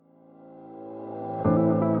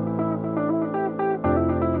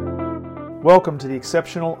Welcome to the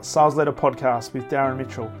Exceptional Sales Leader Podcast with Darren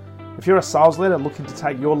Mitchell. If you're a sales leader looking to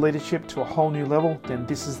take your leadership to a whole new level, then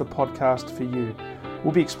this is the podcast for you.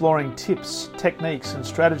 We'll be exploring tips, techniques, and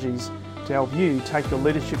strategies to help you take your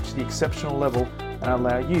leadership to the exceptional level and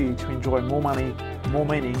allow you to enjoy more money, more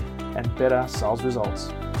meaning, and better sales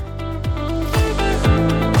results.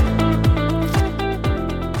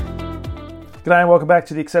 G'day and welcome back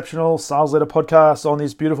to the Exceptional Sales Leader Podcast on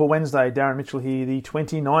this beautiful Wednesday. Darren Mitchell here, the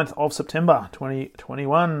 29th of September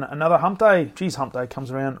 2021. Another hump day. Geez, hump day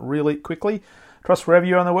comes around really quickly. Trust wherever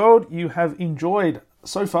you are in the world, you have enjoyed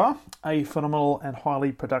so far a phenomenal and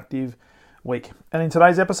highly productive week. And in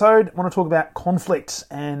today's episode, I want to talk about conflict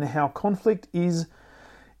and how conflict is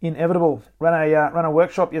inevitable. Ran a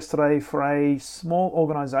workshop yesterday for a small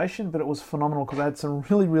organisation, but it was phenomenal because I had some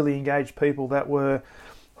really engaged people that were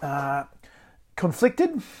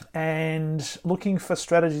conflicted and looking for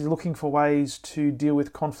strategies, looking for ways to deal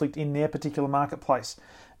with conflict in their particular marketplace.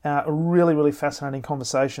 A really fascinating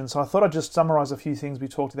conversation. So I thought I'd just summarize a few things we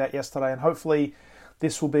talked about yesterday, and hopefully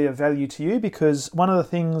this will be of value to you, because one of the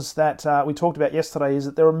things that we talked about yesterday is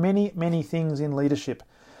that there are many things in leadership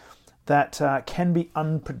that can be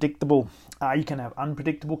unpredictable. You can have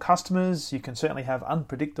unpredictable customers, you can certainly have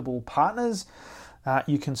unpredictable partners,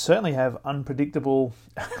 you can certainly have unpredictable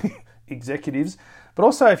executives, but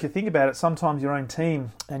also if you think about it, sometimes your own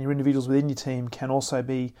team and your individuals within your team can also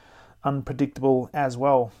be unpredictable as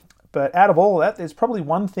well. But out of all of that, there's probably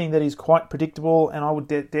one thing that is quite predictable, and I would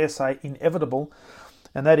dare say inevitable,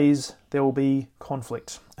 and that is there will be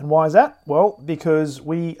conflict. And why is that? Well, because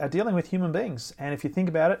we are dealing with human beings, and if you think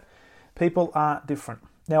about it, people are different.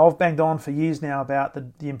 Now, I've banged on for years now about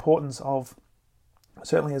the importance of,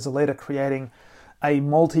 certainly as a leader, creating a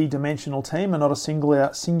multi-dimensional team and not a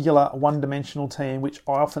singular one-dimensional team, which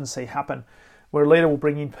I often see happen, where a leader will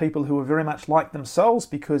bring in people who are very much like themselves,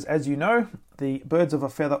 because as you know, the birds of a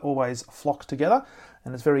feather always flock together,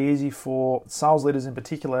 and it's very easy for sales leaders in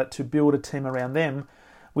particular to build a team around them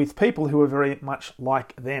with people who are very much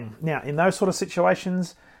like them. Now, in those sort of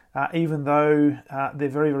situations, even though they're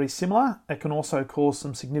very similar, it can also cause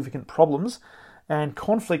some significant problems, and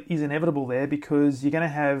conflict is inevitable there, because you're going to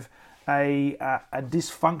have a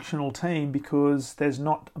dysfunctional team because there's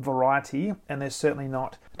not variety and there's certainly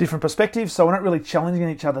not different perspectives. So we're not really challenging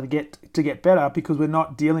each other to get better, because we're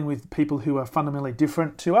not dealing with people who are fundamentally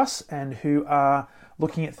different to us and who are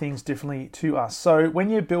looking at things differently to us. So when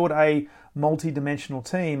you build a multi-dimensional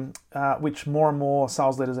team, which more and more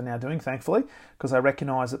sales leaders are now doing, thankfully, because they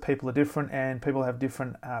recognize that people are different and people have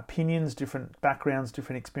different opinions, different backgrounds,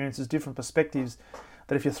 different experiences, different perspectives,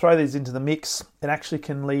 that if you throw these into the mix, it actually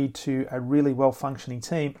can lead to a really well-functioning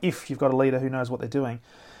team if you've got a leader who knows what they're doing.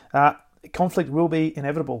 Conflict will be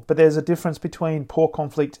inevitable, but there's a difference between poor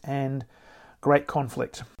conflict and great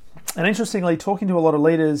conflict. And interestingly, talking to a lot of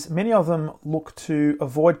leaders, many of them look to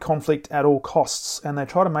avoid conflict at all costs, and they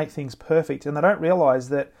try to make things perfect, and they don't realize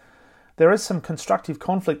that there is some constructive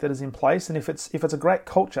conflict that is in place. And if it's a great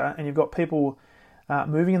culture and you've got people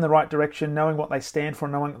moving in the right direction, knowing what they stand for,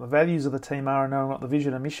 knowing what the values of the team are, and knowing what the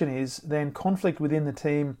vision and mission is, then conflict within the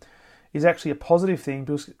team is actually a positive thing,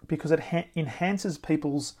 because it enhances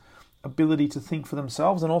people's ability to think for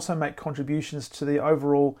themselves and also make contributions to the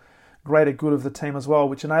overall greater good of the team as well,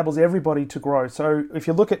 which enables everybody to grow. So if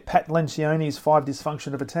you look at Pat Lencioni's 5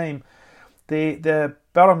 dysfunction of a team, the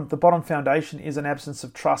bottom foundation is an absence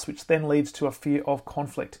of trust, which then leads to a fear of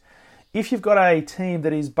conflict. If you've got a team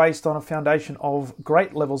that is based on a foundation of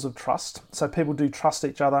great levels of trust, so people do trust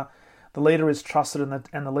each other, the leader is trusted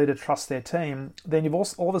and the leader trusts their team, then you've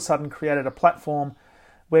also all of a sudden created a platform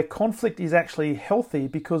where conflict is actually healthy,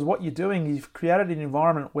 because what you're doing is you've created an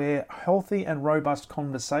environment where healthy and robust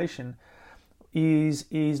conversation is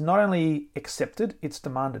not only accepted, it's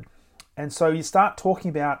demanded. And so you start talking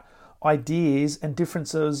about ideas and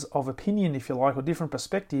differences of opinion, if you like, or different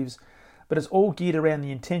perspectives, but it's all geared around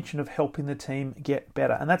the intention of helping the team get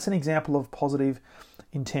better. And that's an example of positive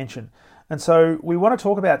intention. And so we want to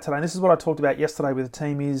talk about today, and this is what I talked about yesterday with the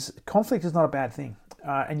team, is conflict is not a bad thing.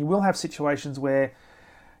 And you will have situations where,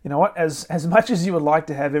 you know what, as much as you would like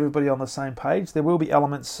to have everybody on the same page, there will be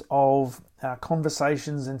elements of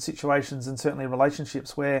conversations and situations, and certainly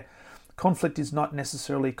relationships, where conflict is not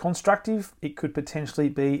necessarily constructive. It could potentially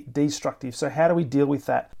be destructive. So how do we deal with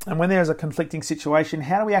that? And when there's a conflicting situation,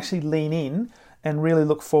 how do we actually lean in and really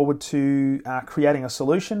look forward to creating a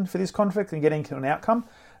solution for this conflict and getting to an outcome,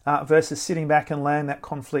 versus sitting back and allowing that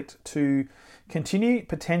conflict to continue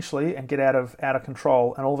potentially and get out of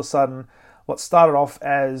control, and all of a sudden what started off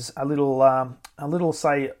as a little,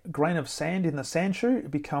 say, grain of sand in the sand shoe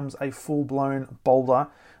becomes a full-blown boulder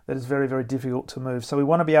that is very, very difficult to move. So we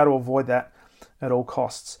want to be able to avoid that at all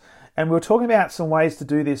costs. And we were talking about some ways to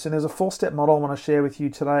do this, and there's a 4-step model I want to share with you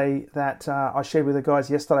today that I shared with the guys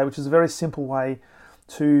yesterday, which is a very simple way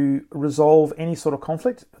to resolve any sort of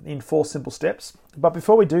conflict in 4 simple steps. But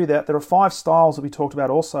before we do that, there are 5 styles that we talked about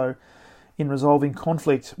also in resolving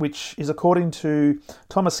conflict, which is according to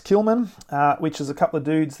Thomas Kilmann, which is a couple of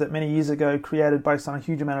dudes that many years ago created, based on a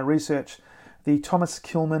huge amount of research, the Thomas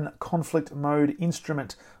Kilmann Conflict Mode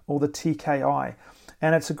Instrument, or the TKI.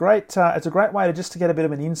 And it's a great way to get a bit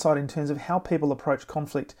of an insight in terms of how people approach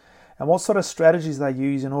conflict and what sort of strategies they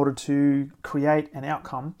use in order to create an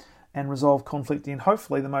outcome and resolve conflict in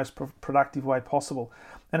hopefully the most productive way possible.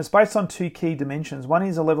 And it's based on 2 key dimensions. One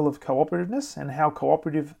is a level of cooperativeness and how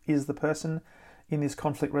cooperative is the person in this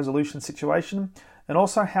conflict resolution situation, and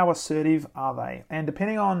also how assertive are they. And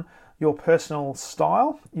depending on your personal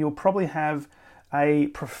style, you'll probably have a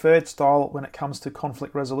preferred style when it comes to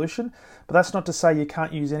conflict resolution, but that's not to say you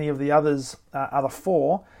can't use any of the other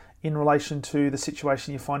 4 in relation to the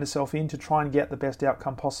situation you find yourself in to try and get the best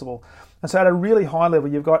outcome possible. And so at a really high level,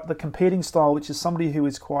 you've got the competing style, which is somebody who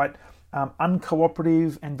is quite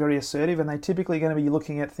uncooperative and very assertive, and they're typically going to be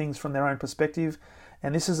looking at things from their own perspective,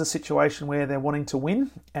 and this is a situation where they're wanting to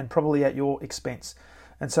win and probably at your expense.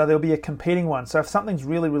 And so there'll be a competing one. So if something's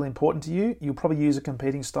really, really important to you, you'll probably use a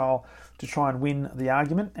competing style to try and win the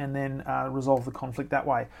argument and then resolve the conflict that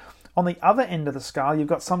way. On the other end of the scale, you've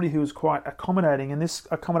got somebody who is quite accommodating, and this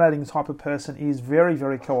accommodating type of person is very,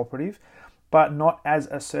 very cooperative, but not as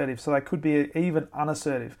assertive. So they could be even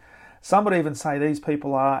unassertive. Some would even say these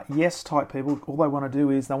people are yes type people. All they want to do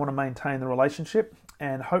is they want to maintain the relationship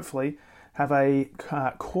and hopefully have a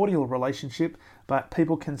cordial relationship, but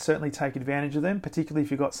people can certainly take advantage of them, particularly if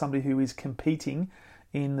you've got somebody who is competing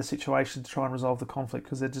in the situation to try and resolve the conflict,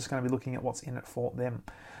 because they're just going to be looking at what's in it for them.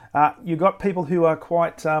 You've got people who are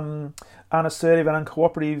quite unassertive and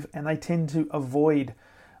uncooperative, and they tend to avoid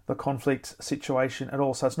the conflict situation at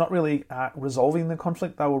all. So it's not really resolving the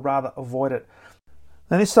conflict, they will rather avoid it.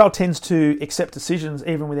 Now, this style tends to accept decisions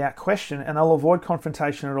even without question, and they'll avoid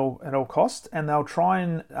confrontation at all costs, and they'll try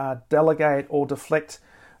and delegate or deflect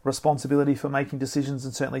responsibility for making decisions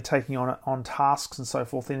and certainly taking on tasks and so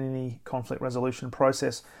forth in any conflict resolution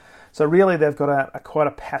process. So really, they've got quite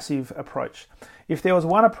a passive approach. If there was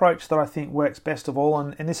one approach that I think works best of all,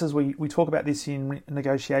 and this is we talk about this in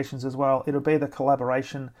negotiations as well, it'll be the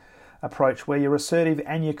collaboration approach, where you're assertive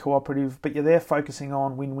and you're cooperative, but you're there focusing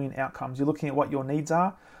on win-win outcomes. You're looking at what your needs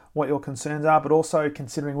are, what your concerns are, but also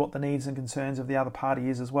considering what the needs and concerns of the other party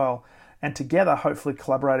is as well. And together, hopefully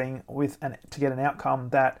collaborating to get an outcome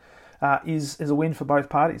that is a win for both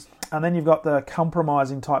parties. And then you've got the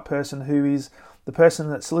compromising type person, who is the person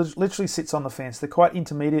that literally sits on the fence. They're quite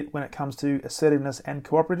intermediate when it comes to assertiveness and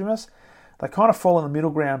cooperativeness. They kind of fall in the middle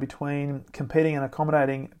ground between competing and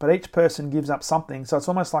accommodating, but each person gives up something, so it's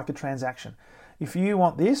almost like a transaction. If you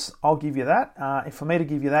want this, I'll give you that. If for me to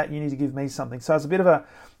give you that, you need to give me something. So it's a bit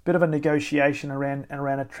of a negotiation around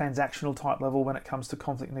a transactional type level when it comes to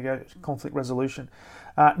conflict resolution.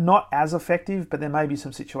 Not as effective, but there may be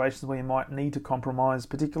some situations where you might need to compromise,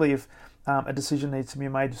 particularly if a decision needs to be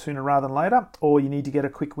made sooner rather than later, or you need to get a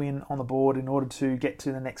quick win on the board in order to get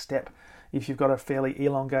to the next step if you've got a fairly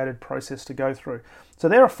elongated process to go through. So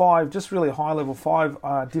there are 5, just really high level,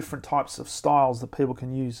 5 different types of styles that people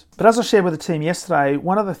can use. But as I shared with the team yesterday,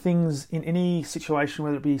 one of the things in any situation,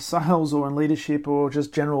 whether it be sales or in leadership or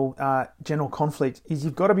just general conflict, is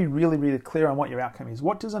you've got to be really, really clear on what your outcome is.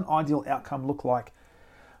 What does an ideal outcome look like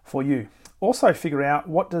for you? Also figure out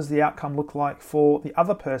what does the outcome look like for the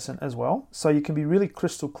other person as well, so you can be really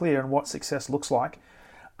crystal clear on what success looks like.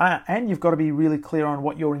 And you've got to be really clear on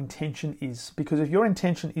what your intention is, because if your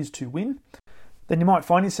intention is to win, then you might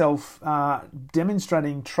find yourself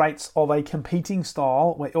demonstrating traits of a competing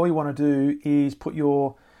style where all you want to do is put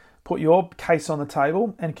your case on the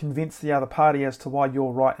table and convince the other party as to why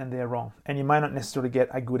you're right and they're wrong. And you may not necessarily get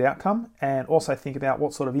a good outcome, and also think about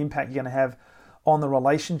what sort of impact you're going to have on the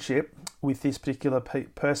relationship with this particular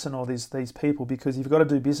person or these people, because you've got to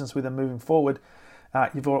do business with them moving forward.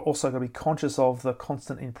 You've also got to be conscious of the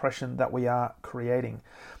constant impression that we are creating.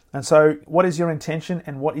 And so what is your intention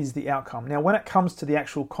and what is the outcome? Now, when it comes to the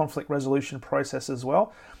actual conflict resolution process as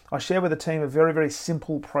well, I share with the team a very, very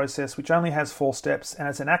simple process which only has 4 steps, and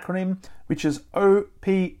it's an acronym which is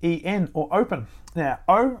OPEN, or open. Now,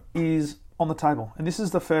 O is on the table, and this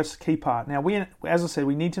is the first key part. Now, as I said,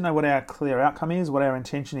 we need to know what our clear outcome is, what our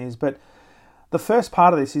intention is, but The first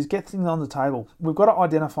part of this is get things on the table. We've got to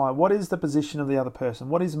identify what is the position of the other person,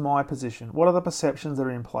 what is my position, what are the perceptions that are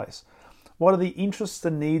in place, what are the interests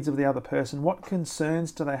and needs of the other person, what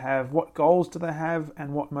concerns do they have, what goals do they have,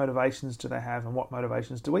 and what motivations do they have, and what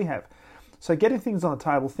motivations do we have. So getting things on the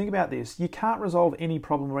table, think about this. You can't resolve any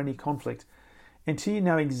problem or any conflict until you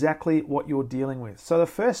know exactly what you're dealing with. So the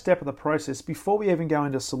first step of the process, before we even go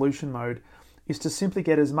into solution mode, is to simply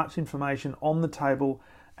get as much information on the table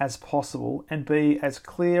as possible and be as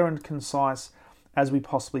clear and concise as we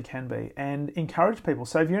possibly can be, and encourage people.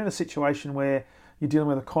 So if you're in a situation where you're dealing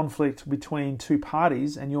with a conflict between two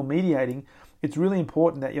parties and you're mediating, it's really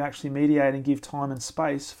important that you actually mediate and give time and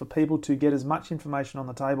space for people to get as much information on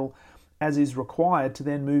the table as is required to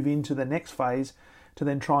then move into the next phase to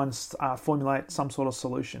then try and formulate some sort of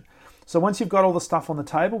solution. So once you've got all the stuff on the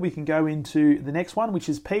table, we can go into the next one, which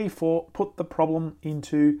is P for put the problem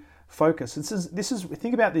into focus.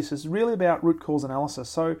 Think about this, it's really about root cause analysis.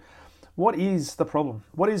 So what is the problem?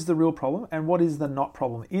 What is the real problem and what is the not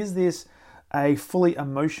problem? Is this a fully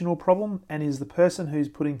emotional problem, and is the person who's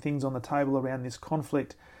putting things on the table around this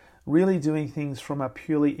conflict really doing things from a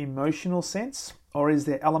purely emotional sense, or is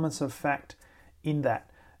there elements of fact in that?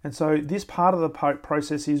 And so this part of the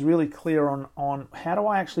process is really clear on how do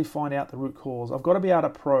I actually find out the root cause? I've got to be able to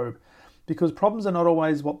probe, because problems are not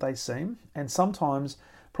always what they seem, and sometimes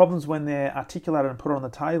problems, when they're articulated and put on the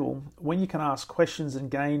table, when you can ask questions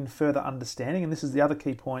and gain further understanding, and this is the other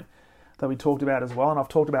key point that we talked about as well, and I've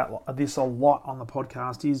talked about this a lot on the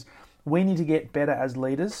podcast, is we need to get better as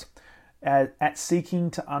leaders at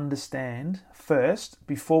seeking to understand first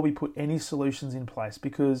before we put any solutions in place.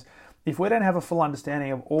 Because if we don't have a full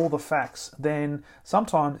understanding of all the facts, then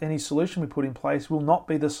sometimes any solution we put in place will not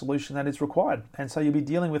be the solution that is required, and so you'll be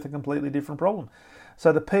dealing with a completely different problem.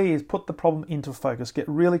 So the P is put the problem into focus. Get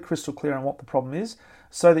really crystal clear on what the problem is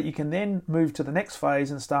so that you can then move to the next phase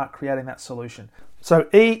and start creating that solution. So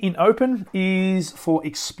E in open is for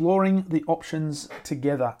exploring the options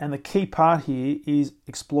together. And the key part here is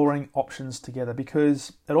exploring options together,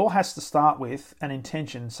 because it all has to start with an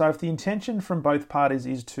intention. So if the intention from both parties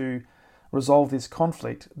is to resolve this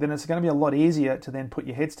conflict, then it's going to be a lot easier to then put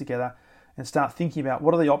your heads together and start thinking about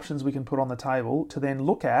what are the options we can put on the table to then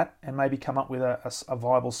look at and maybe come up with a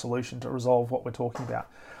viable solution to resolve what we're talking about.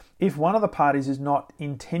 If one of the parties is not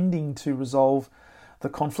intending to resolve the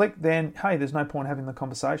conflict, then hey, there's no point having the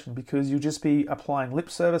conversation, because you'll just be applying lip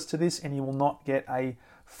service to this and you will not get a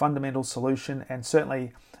fundamental solution, and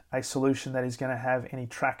certainly a solution that is going to have any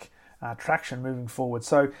traction moving forward.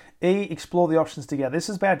 So E, explore the options together. This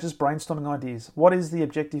is about just brainstorming ideas. What is the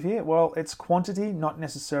objective here? Well, it's quantity, not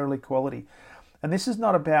necessarily quality. And this is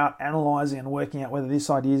not about analysing and working out whether this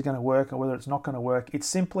idea is going to work or whether it's not going to work. It's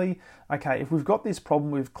simply, okay, if we've got this problem,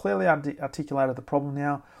 we've clearly articulated the problem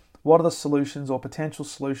now, what are the solutions or potential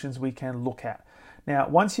solutions we can look at? Now,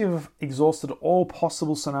 once you've exhausted all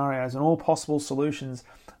possible scenarios and all possible solutions,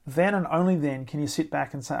 then and only then can you sit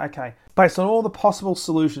back and say, okay, based on all the possible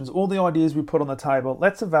solutions, all the ideas we put on the table,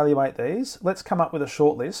 let's evaluate these. Let's come up with a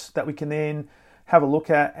short list that we can then have a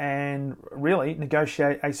look at and really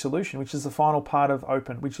negotiate a solution, which is the final part of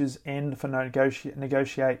open, which is N for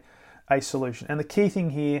negotiate a solution. And the key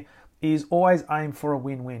thing here is always aim for a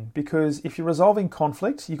win-win, because if you're resolving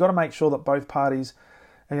conflict, you've got to make sure that both parties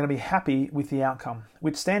are going to be happy with the outcome,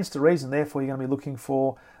 which stands to reason. Therefore, you're going to be looking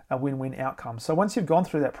for a win-win outcome. So once you've gone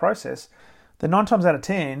through that process, then 9 times out of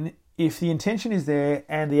 10, if the intention is there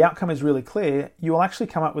and the outcome is really clear, you will actually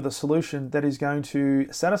come up with a solution that is going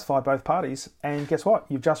to satisfy both parties. And guess what?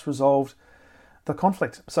 You've just resolved the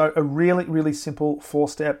conflict. So a really, really simple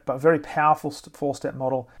 4-step, but very powerful 4-step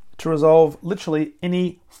model to resolve literally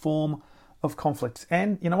any form of conflict.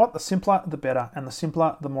 And you know what? The simpler, the better, and the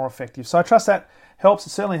simpler, the more effective. So I trust that helps. It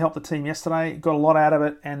certainly helped the team yesterday. Got a lot out of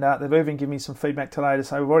it, and they've even given me some feedback today to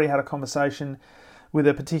say we've already had a conversation with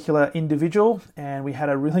a particular individual, and we had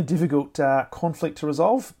a really difficult conflict to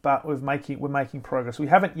resolve, but we're making progress. We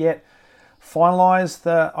haven't yet finalised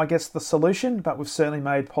the solution, but we've certainly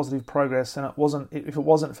made positive progress. And if it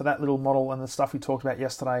wasn't for that little model and the stuff we talked about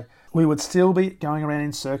yesterday, we would still be going around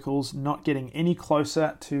in circles, not getting any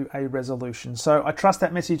closer to a resolution. So I trust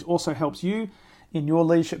that message also helps you in your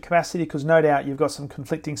leadership capacity, because no doubt you've got some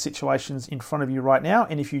conflicting situations in front of you right now,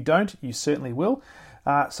 and if you don't, you certainly will.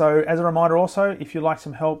 So as a reminder also, if you'd like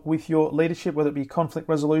some help with your leadership, whether it be conflict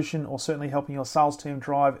resolution or certainly helping your sales team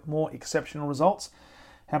drive more exceptional results,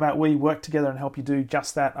 how about we work together and help you do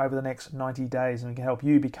just that over the next 90 days, and we can help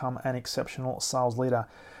you become an exceptional sales leader.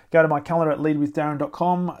 Go to my calendar at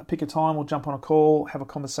leadwithdarren.com, pick a time, we'll jump on a call, have a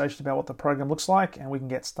conversation about what the program looks like, and we can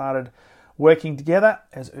get started working together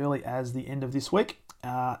as early as the end of this week.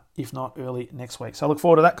 if not early next week. So I look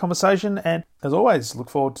forward to that conversation, and as always, look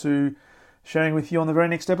forward to sharing with you on the very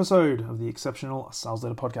next episode of the Exceptional Sales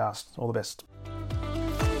Leader Podcast. All the best.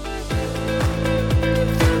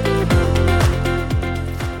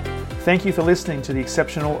 Thank you for listening to the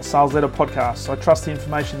Exceptional Sales Leader Podcast. I trust the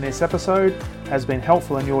information in this episode has been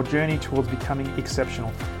helpful in your journey towards becoming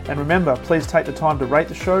exceptional. And remember, please take the time to rate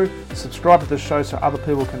the show, subscribe to the show so other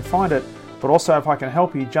people can find it, but also if I can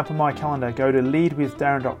help you, jump on my calendar, go to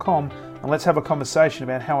leadwithdarren.com and let's have a conversation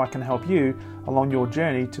about how I can help you along your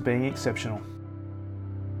journey to being exceptional.